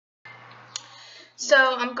So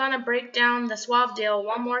I'm gonna break down the Suave deal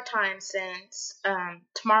one more time since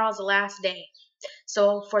tomorrow's the last day.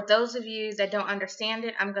 So for those of you that don't understand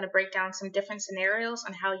it, I'm gonna break down some different scenarios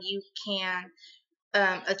on how you can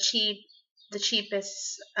achieve the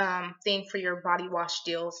cheapest thing for your body wash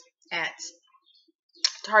deals at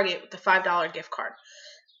Target with the $5 gift card.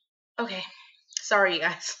 Okay, sorry you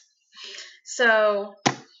guys. So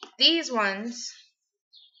these ones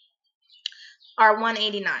are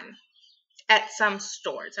 $189 at some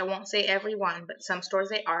stores. I won't say every one, but some stores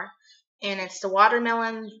they are. And it's the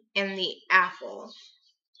watermelon and the apple.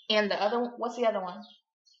 And the other, what's the other one?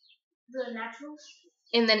 The naturals?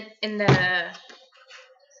 In the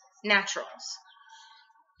naturals.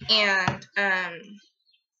 And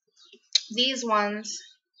these ones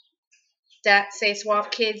that say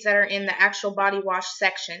Suave Kids that are in the actual body wash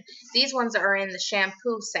section, these ones that are in the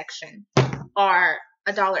shampoo section are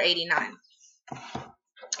 $1.89.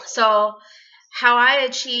 So how I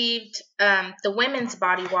achieved the women's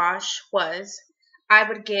body wash was I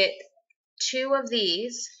would get 2 of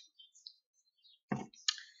these.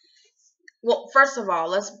 Well, first of all,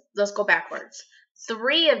 let's go backwards.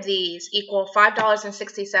 3 of these equal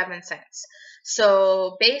 $5.67.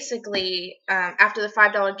 So basically, after the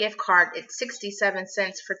 $5 gift card, it's 67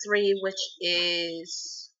 cents for 3, which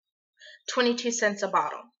is 22 cents a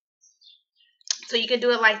bottle. So you could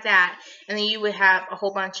do it like that, and then you would have a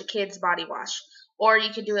whole bunch of kids body wash. Or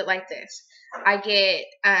you could do it like this. I get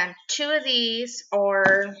 2 of these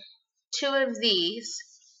or 2 of these,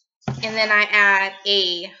 and then I add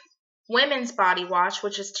a women's body wash,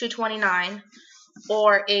 which is $2.29,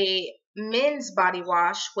 or a men's body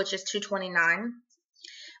wash, which is $2.29.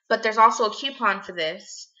 But there's also a coupon for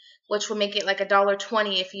this, which will make it like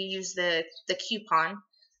 $1.20 if you use the coupon.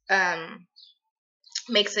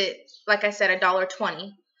 Makes it, like I said, $1.20.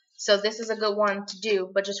 So this is a good one to do,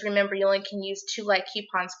 but just remember you only can use 2 like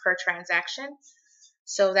coupons per transaction.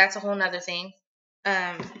 So that's a whole nother thing.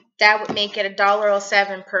 That would make it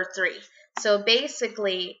 $1.07 per 3. So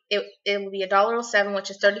basically it would be $1.07, which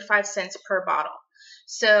is 35 cents per bottle.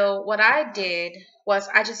 So what I did was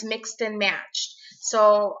I just mixed and matched.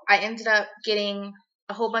 So I ended up getting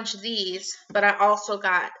a whole bunch of these, but I also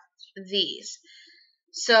got these.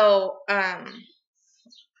 So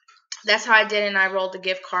that's how I did it, and I rolled the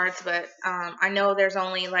gift cards, but I know there's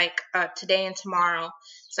only like today and tomorrow,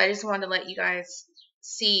 so I just wanted to let you guys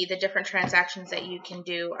see the different transactions that you can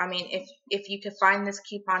do. I mean, if you could find this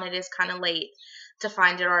coupon, it is kind of late to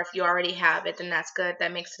find it, or if you already have it, then that's good.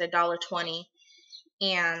 That makes it $1.20,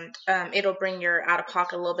 and it'll bring your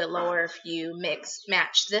out-of-pocket a little bit lower if you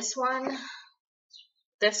match this one,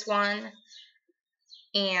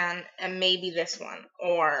 and maybe this one,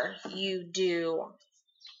 or you do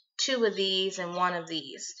 2 of these and 1 of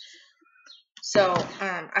these. So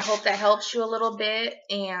I hope that helps you a little bit,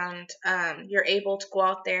 and you're able to go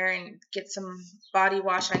out there and get some body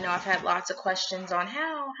wash. I know I've had lots of questions on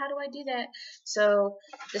how do I do that. So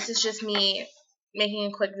this is just me making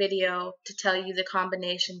a quick video to tell you the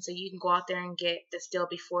combination so you can go out there and get this deal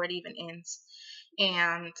before it even ends.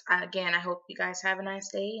 And again, I hope you guys have a nice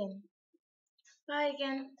day, and bye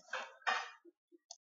again.